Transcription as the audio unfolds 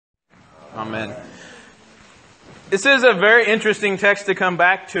Amen. This is a very interesting text to come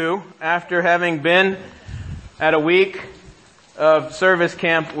back to after having been at a week of service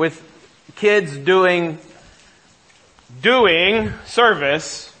camp with kids doing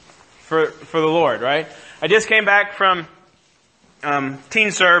service for the Lord, right? I just came back from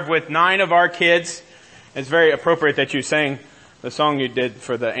Teen Serve with 9 of our kids. It's very appropriate that you sang the song you did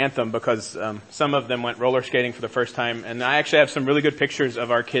for the anthem because some of them went roller skating for the first time, and I actually have some really good pictures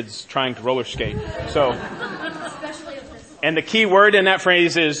of our kids trying to roller skate. So, and the key word in that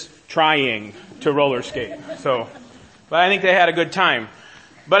phrase is trying to roller skate. So, but I think they had a good time.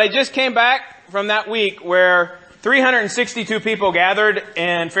 But I just came back from that week where 362 people gathered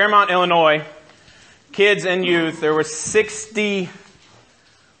in Fairmont, Illinois, kids and youth. There were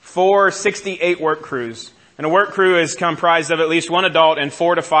 68 work crews. And a work crew is comprised of at least 1 adult and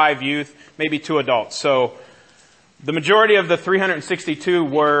 4 to 5 youth, maybe 2 adults. So the majority of the 362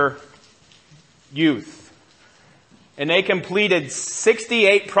 were youth. And they completed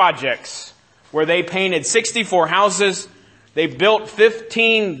 68 projects where they painted 64 houses. They built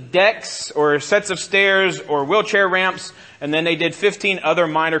 15 decks or sets of stairs or wheelchair ramps. And then they did 15 other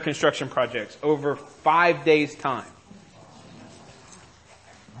minor construction projects over 5 days' time.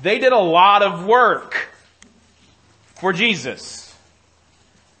 They did a lot of work for Jesus.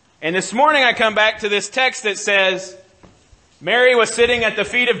 And this morning I come back to this text that says, Mary was sitting at the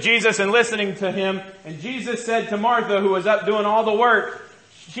feet of Jesus and listening to him. And Jesus said to Martha, who was up doing all the work,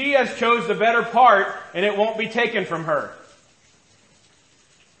 she has chose the better part and it won't be taken from her.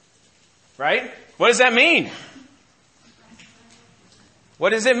 Right? What does that mean? What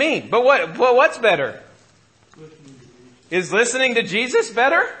does it mean? But what's better? Is listening to Jesus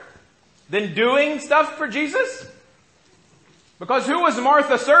better than doing stuff for Jesus? Because who was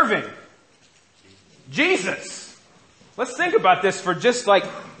Martha serving? Jesus. Let's think about this for just like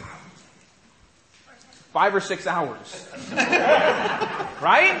 5 or 6 hours.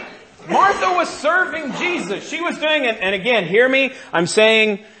 Right? Martha was serving Jesus. She was doing it. And again, hear me. I'm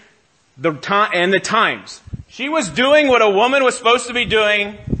saying the time and the times. She was doing what a woman was supposed to be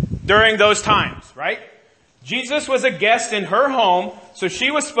doing during those times, right? Jesus was a guest in her home, so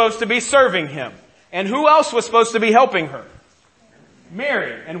she was supposed to be serving him. And who else was supposed to be helping her?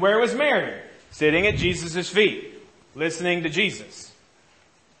 Mary. And where was Mary? Sitting at Jesus' feet, listening to Jesus.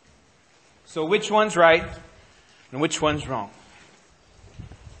 So which one's right and which one's wrong?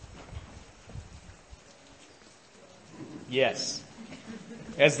 Yes.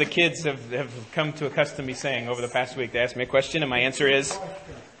 As the kids have come to accustom me saying over the past week, they asked me a question and my answer is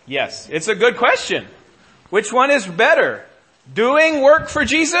yes. It's a good question. Which one is better? Doing work for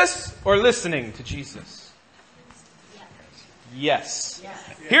Jesus or listening to Jesus? Yes.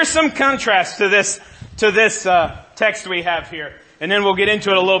 Here's some contrast to this text we have here. And then we'll get into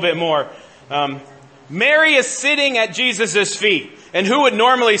it a little bit more. Mary is sitting at Jesus' feet. And who would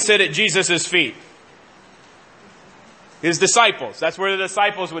normally sit at Jesus' feet? His disciples. That's where the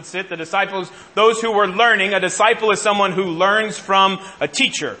disciples would sit. The disciples, those who were learning. A disciple is someone who learns from a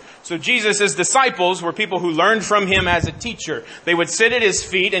teacher. So Jesus' disciples were people who learned from him as a teacher. They would sit at his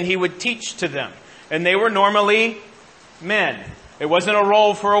feet and he would teach to them. And they were normally men. It wasn't a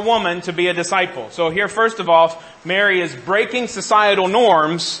role for a woman to be a disciple. So here, first of all, Mary is breaking societal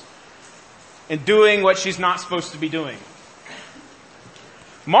norms and doing what she's not supposed to be doing.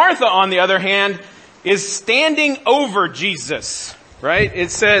 Martha, on the other hand, is standing over Jesus, right? It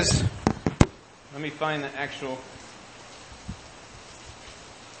says, let me find the actual.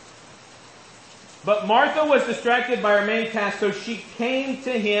 But Martha was distracted by her many tasks, so she came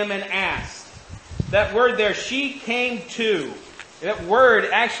to him and asked. That word there, she came to. That word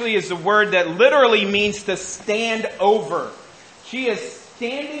actually is a word that literally means to stand over. She is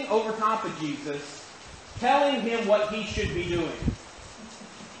standing over top of Jesus, telling him what he should be doing.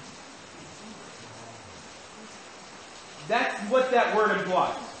 That's what that word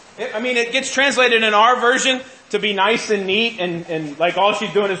implies. It gets translated in our version to be nice and neat and like all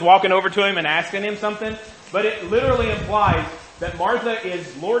she's doing is walking over to him and asking him something. But it literally implies that Martha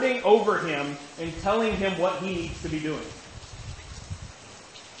is lording over him and telling him what he needs to be doing.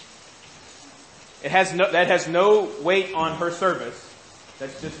 That has no weight on her service.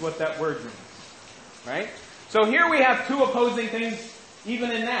 That's just what that word means. Right? So here we have 2 opposing things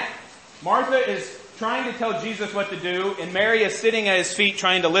even in that. Martha is trying to tell Jesus what to do, and Mary is sitting at his feet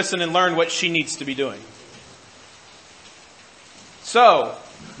trying to listen and learn what she needs to be doing. So,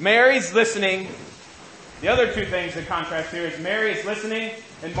 Mary's listening. The other 2 things in contrast here is Mary is listening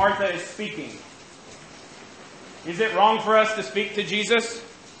and Martha is speaking. Is it wrong for us to speak to Jesus?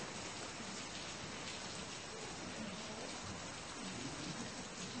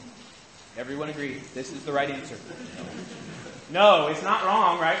 Everyone agrees. This is the right answer. No, it's not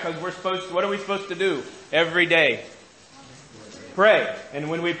wrong, right? Because what are we supposed to do every day? Pray. And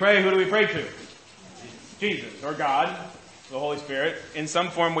when we pray, who do we pray to? Jesus or God, the Holy Spirit. In some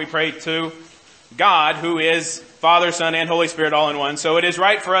form we pray to God, who is Father, Son, and Holy Spirit all in one. So it is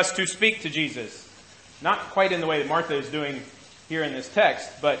right for us to speak to Jesus. Not quite in the way that Martha is doing here in this text,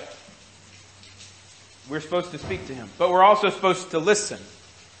 but we're supposed to speak to him. But we're also supposed to listen.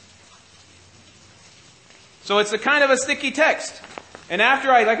 So it's a kind of a sticky text. And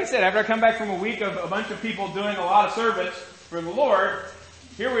after I come back from a week of a bunch of people doing a lot of service for the Lord,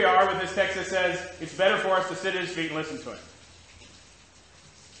 here we are with this text that says it's better for us to sit at his feet and listen to him.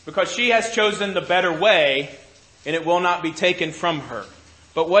 Because she has chosen the better way, and it will not be taken from her.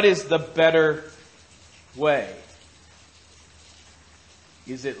 But what is the better way?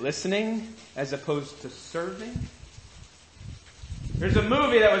 Is it listening as opposed to serving? There's a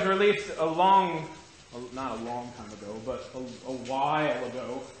movie that was released not a long time ago, but a while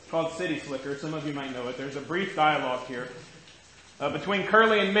ago, called City Slicker. Some of you might know it. There's a brief dialogue here between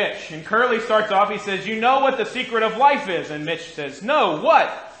Curly and Mitch. And Curly starts off, he says, "You know what the secret of life is?" And Mitch says, "No,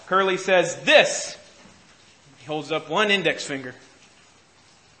 what?" Curly says, "This." He holds up one index finger.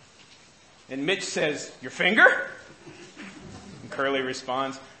 And Mitch says, "Your finger?" And Curly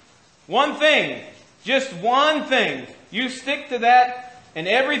responds, "One thing, just one thing. You stick to that, and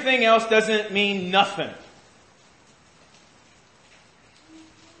everything else doesn't mean nothing."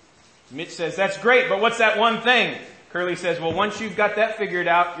 Mitch says, "That's great, but what's that one thing?" Curly says, "Well, once you've got that figured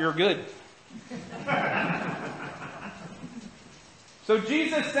out, you're good." So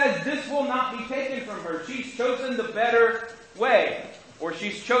Jesus says this will not be taken from her. She's chosen the better way, or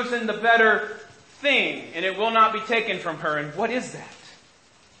she's chosen the better thing, and it will not be taken from her. And what is that?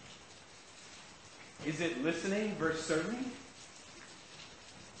 Is it listening versus serving?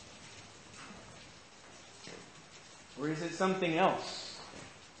 Or is it something else?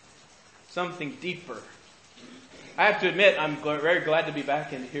 Something deeper? I have to admit, I'm very glad to be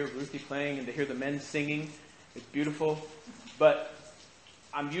back and to hear Ruthie playing and to hear the men singing. It's beautiful. But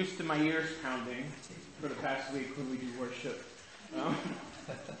I'm used to my ears pounding for the past week when we do worship.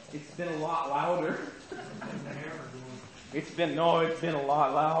 It's been a lot louder. It's been a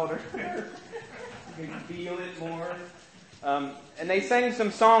lot louder. You can feel it more. And they sang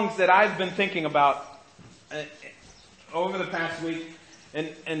some songs that I've been thinking about over the past week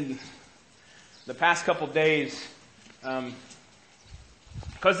and the past couple days.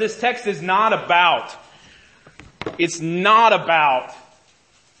 Because this text is not about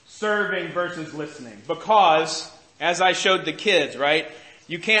serving versus listening. Because, as I showed the kids, right,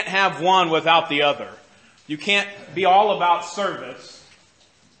 you can't have one without the other. You can't be all about service.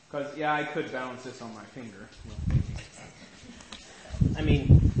 Because, I could balance this on my finger.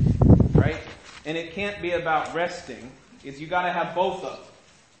 Right? And it can't be about resting. You got to have both of them.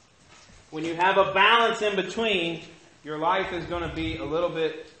 When you have a balance in between, your life is going to be a little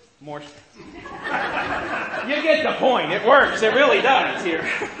bit more... You get the point. It works. It really does here.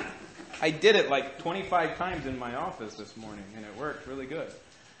 I did it like 25 times in my office this morning, and it worked really good.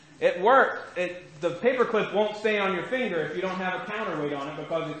 It worked. The paperclip won't stay on your finger if you don't have a counterweight on it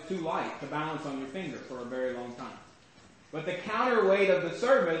because it's too light to balance on your finger for a very long time. But the counterweight of the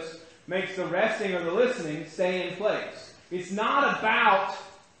service makes the resting or the listening stay in place. It's not about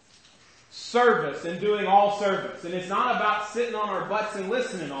service and doing all service. And it's not about sitting on our butts and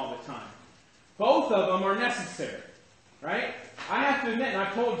listening all the time. Both of them are necessary. Right? I have to admit, and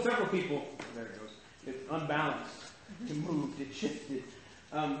I've told several people, there it goes, it's unbalanced. It moved, it shifted.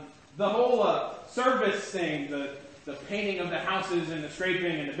 The whole service thing, the painting of the houses and the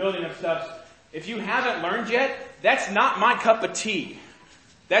scraping and the building of stuff, if you haven't learned yet, that's not my cup of tea.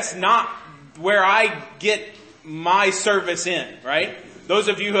 That's not where I get my service in, right? Those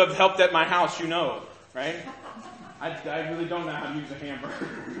of you who have helped at my house, you know, right? I really don't know how to use a hammer.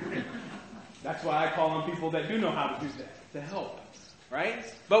 That's why I call on people that do know how to do that, to help, right?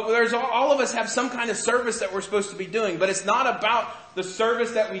 But all of us have some kind of service that we're supposed to be doing, but it's not about the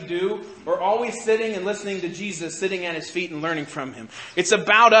service that we do or always sitting and listening to Jesus, sitting at his feet and learning from him. It's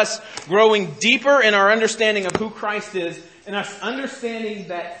about us growing deeper in our understanding of who Christ is and us understanding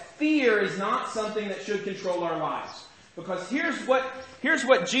that fear is not something that should control our lives. Because here's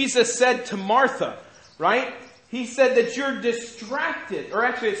what Jesus said to Martha, right? He said that you're distracted. Or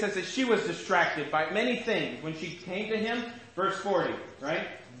actually it says that she was distracted by many things when she came to him. Verse 40, right?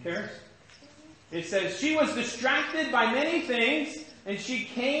 Karis? It says she was distracted by many things and she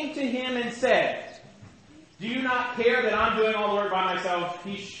came to him and said, "Do you not care that I'm doing all the work by myself?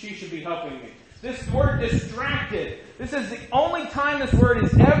 She should be helping me." This word distracted. This is the only time this word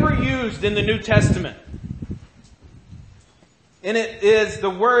is ever used in the New Testament. And the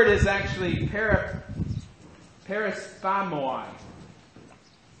word is actually perispaomai.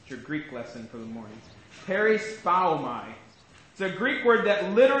 It's your Greek lesson for the morning. Perispaomai. It's a Greek word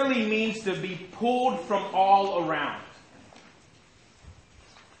that literally means to be pulled from all around.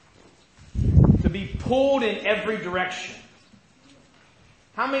 To be pulled in every direction.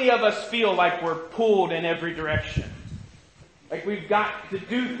 How many of us feel like we're pulled in every direction? Like we've got to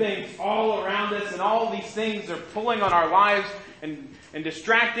do things all around us, and all these things are pulling on our lives and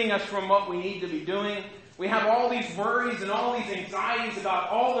distracting us from what we need to be doing. We have all these worries and all these anxieties about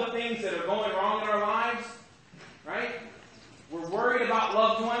all the things that are going wrong in our lives. Right? We're worried about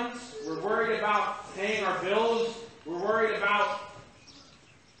loved ones. We're worried about paying our bills. We're worried about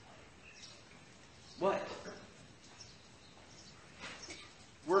what?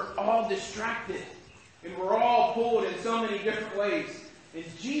 We're all distracted. And we're all pulled in so many different ways. And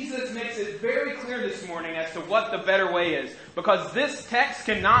Jesus makes it very clear this morning as to what the better way is. Because this text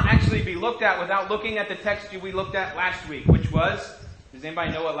cannot actually be looked at without looking at the text we looked at last week, which was, does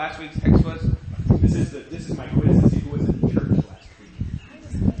anybody know what last week's text was? This is my quiz to see who was in church last week.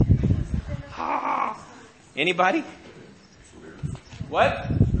 Anybody? What?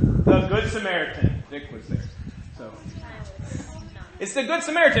 The Good Samaritan. Dick was there. So it's the Good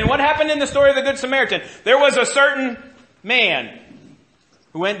Samaritan. What happened in the story of the Good Samaritan? There was a certain man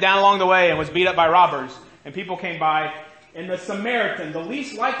who went down along the way and was beat up by robbers, and people came by, and the Samaritan, the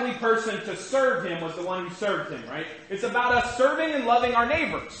least likely person to serve him, was the one who served him, right? It's about us serving and loving our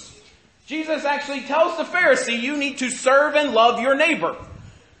neighbors. Jesus actually tells the Pharisee, you need to serve and love your neighbor.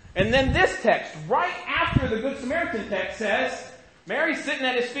 And then this text, right after the Good Samaritan text, says, Mary's sitting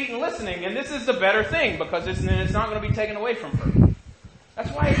at his feet and listening, and this is the better thing, because it's not going to be taken away from her. That's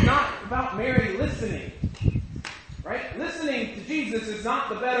why it's not about Mary listening. Right? Listening to Jesus is not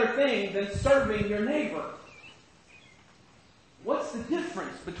the better thing than serving your neighbor. What's the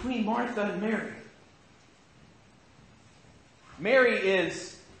difference between Martha and Mary? Mary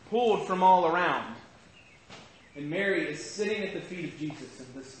is pulled from all around. And Mary is sitting at the feet of Jesus and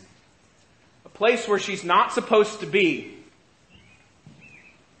listening. A place where she's not supposed to be.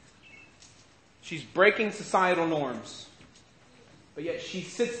 She's breaking societal norms. But yet she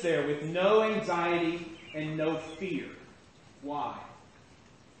sits there with no anxiety and no fear. Why?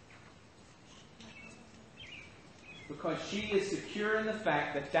 Because she is secure in the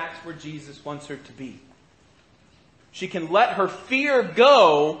fact that that's where Jesus wants her to be. She can let her fear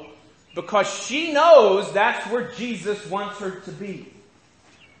go because she knows that's where Jesus wants her to be.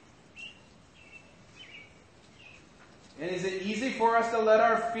 And is it easy for us to let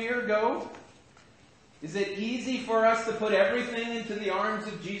our fear go? Is it easy for us to put everything into the arms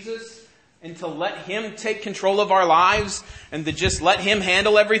of Jesus and to let Him take control of our lives and to just let Him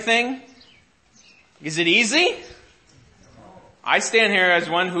handle everything? Is it easy? I stand here as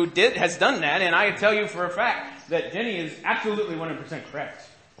one who has done that, and I can tell you for a fact that Jenny is absolutely 100% correct.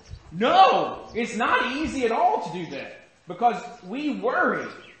 No, it's not easy at all to do that because we worry.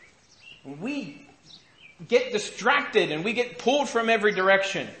 We get distracted and we get pulled from every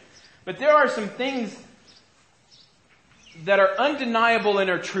direction. But there are some things that are undeniable in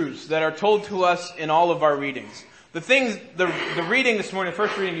our truths that are told to us in all of our readings. The reading this morning, the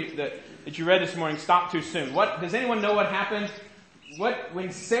first reading that you read this morning, stopped too soon. Does anyone know what happened? When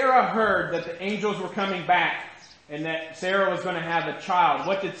Sarah heard that the angels were coming back and that Sarah was going to have a child,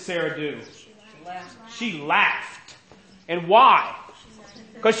 what did Sarah do? She laughed. And why?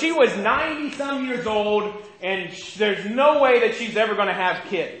 Because she was 90-some years old and there's no way that she's ever going to have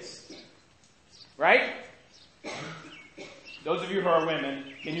kids. Right? Those of you who are women,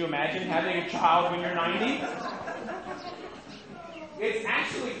 can you imagine having a child when you're 90? It's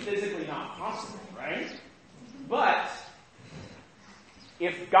actually physically not possible, right? But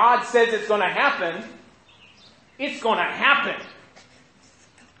if God says it's going to happen, it's going to happen.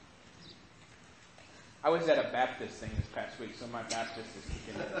 I was at a Baptist thing this past week, so my Baptist is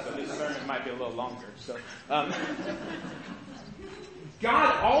kicking in. So this sermon might be a little longer. So,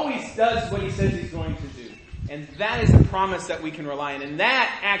 God always does what He says He's going to do. And that is a promise that we can rely on. And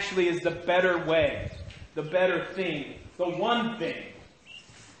that actually is the better way, the better thing, the one thing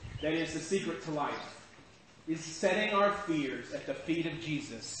that is the secret to life, is setting our fears at the feet of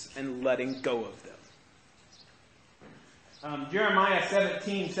Jesus and letting go of them. Jeremiah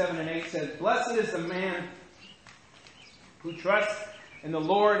 17:7-8 says, "Blessed is the man who trusts in the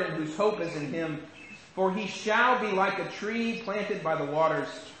Lord and whose hope is in Him, for he shall be like a tree planted by the waters,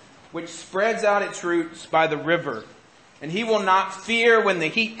 which spreads out its roots by the river. And he will not fear when the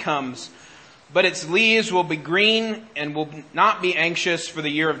heat comes, but its leaves will be green and will not be anxious for the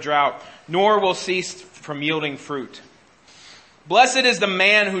year of drought, nor will cease from yielding fruit. Blessed is the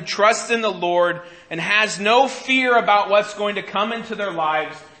man who trusts in the Lord and has no fear about what's going to come into their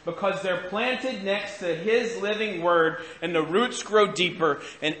lives, because they're planted next to His living Word and the roots grow deeper,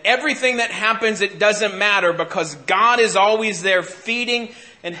 and everything that happens, it doesn't matter, because God is always there feeding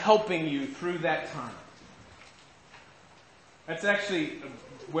and helping you through that time. That's actually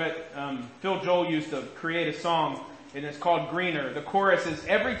what Phil Joel used to create a song, and it's called Greener. The chorus is,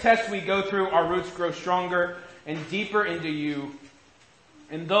 every test we go through, our roots grow stronger and deeper into you.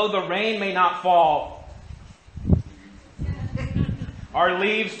 And though the rain may not fall, our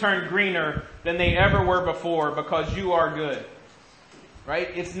leaves turn greener than they ever were before, because you are good. Right?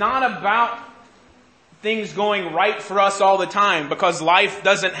 It's not about things going right for us all the time, because life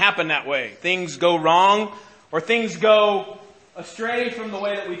doesn't happen that way. Things go wrong, or things go astray from the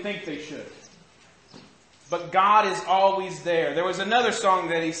way that we think they should. But God is always there. There was another song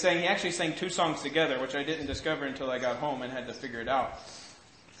that he sang. He actually sang two songs together, which I didn't discover until I got home and had to figure it out.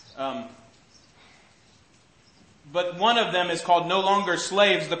 But one of them is called No Longer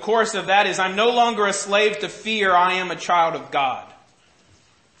Slaves. The chorus of that is, I'm no longer a slave to fear. I am a child of God.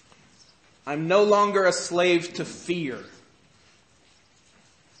 I'm no longer a slave to fear.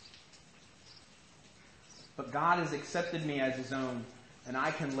 But God has accepted me as His own, and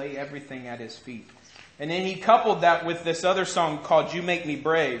I can lay everything at His feet. And then he coupled that with this other song called You Make Me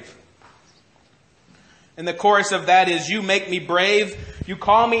Brave. And the chorus of that is, you make me brave. You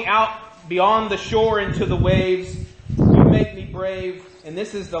call me out beyond the shore into the waves. You make me brave. And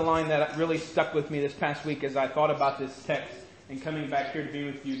this is the line that really stuck with me this past week as I thought about this text and coming back here to be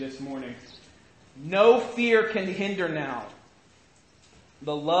with you this morning. No fear can hinder now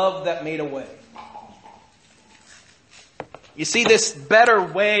the love that made a way. You see, this better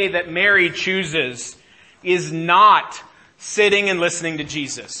way that Mary chooses is not sitting and listening to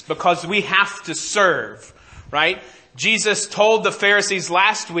Jesus, because we have to serve, right? Jesus told the Pharisees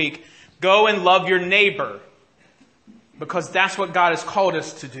last week, go and love your neighbor, because that's what God has called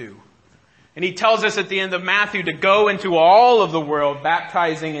us to do. And He tells us at the end of Matthew to go into all of the world,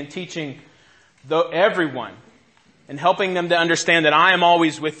 baptizing and teaching everyone and helping them to understand that I am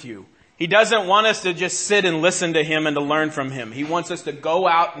always with you. He doesn't want us to just sit and listen to Him and to learn from Him. He wants us to go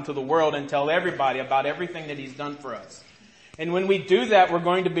out into the world and tell everybody about everything that He's done for us. And when we do that, we're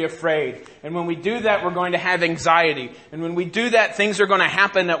going to be afraid. And when we do that, we're going to have anxiety. And when we do that, things are going to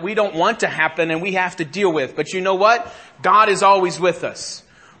happen that we don't want to happen and we have to deal with. But you know what? God is always with us.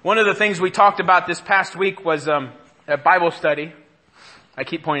 One of the things we talked about this past week was a Bible study. I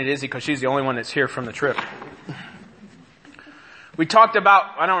keep pointing at Izzy because she's the only one that's here from the trip. We talked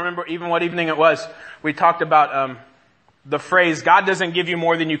about, I don't remember even what evening it was, we talked about the phrase, God doesn't give you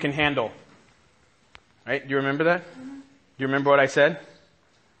more than you can handle. Right? Do you remember that? Mm-hmm. Do you remember what I said?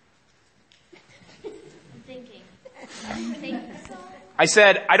 I'm thinking. I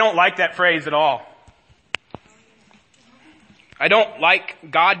said, I don't like that phrase at all. I don't like,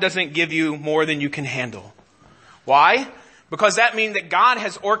 God doesn't give you more than you can handle. Why? Because that means that God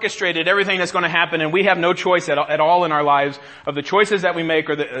has orchestrated everything that's going to happen, and we have no choice at all in our lives of the choices that we make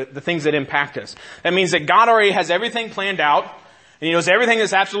or the things that impact us. That means that God already has everything planned out, and He knows everything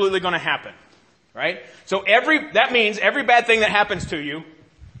that's absolutely going to happen. Right? So that means every bad thing that happens to you,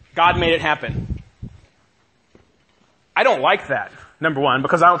 God made it happen. I don't like that, number one,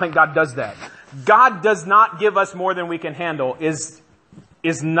 because I don't think God does that. God does not give us more than we can handle is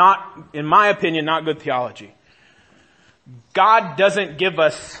not, in my opinion, not good theology. God doesn't give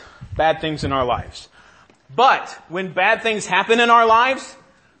us bad things in our lives. But when bad things happen in our lives,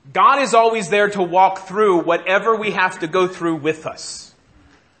 God is always there to walk through whatever we have to go through with us.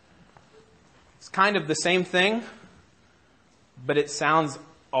 It's kind of the same thing, but it sounds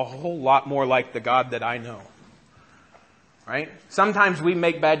a whole lot more like the God that I know. Right? Sometimes we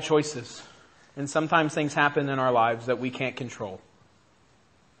make bad choices, and sometimes things happen in our lives that we can't control.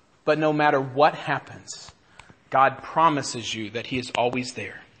 But no matter what happens, God promises you that He is always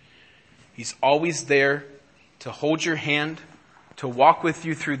there. He's always there to hold your hand, to walk with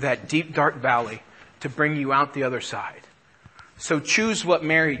you through that deep, dark valley, to bring you out the other side. So choose what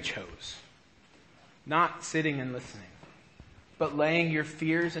Mary chose. Not sitting and listening, but laying your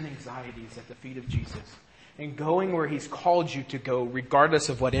fears and anxieties at the feet of Jesus and going where He's called you to go, regardless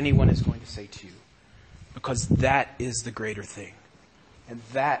of what anyone is going to say to you. Because that is the greater thing. And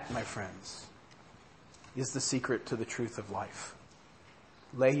that, my friends, is the secret to the truth of life.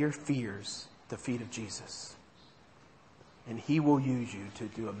 Lay your fears at the feet of Jesus, and He will use you to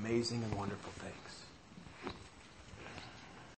do amazing and wonderful things.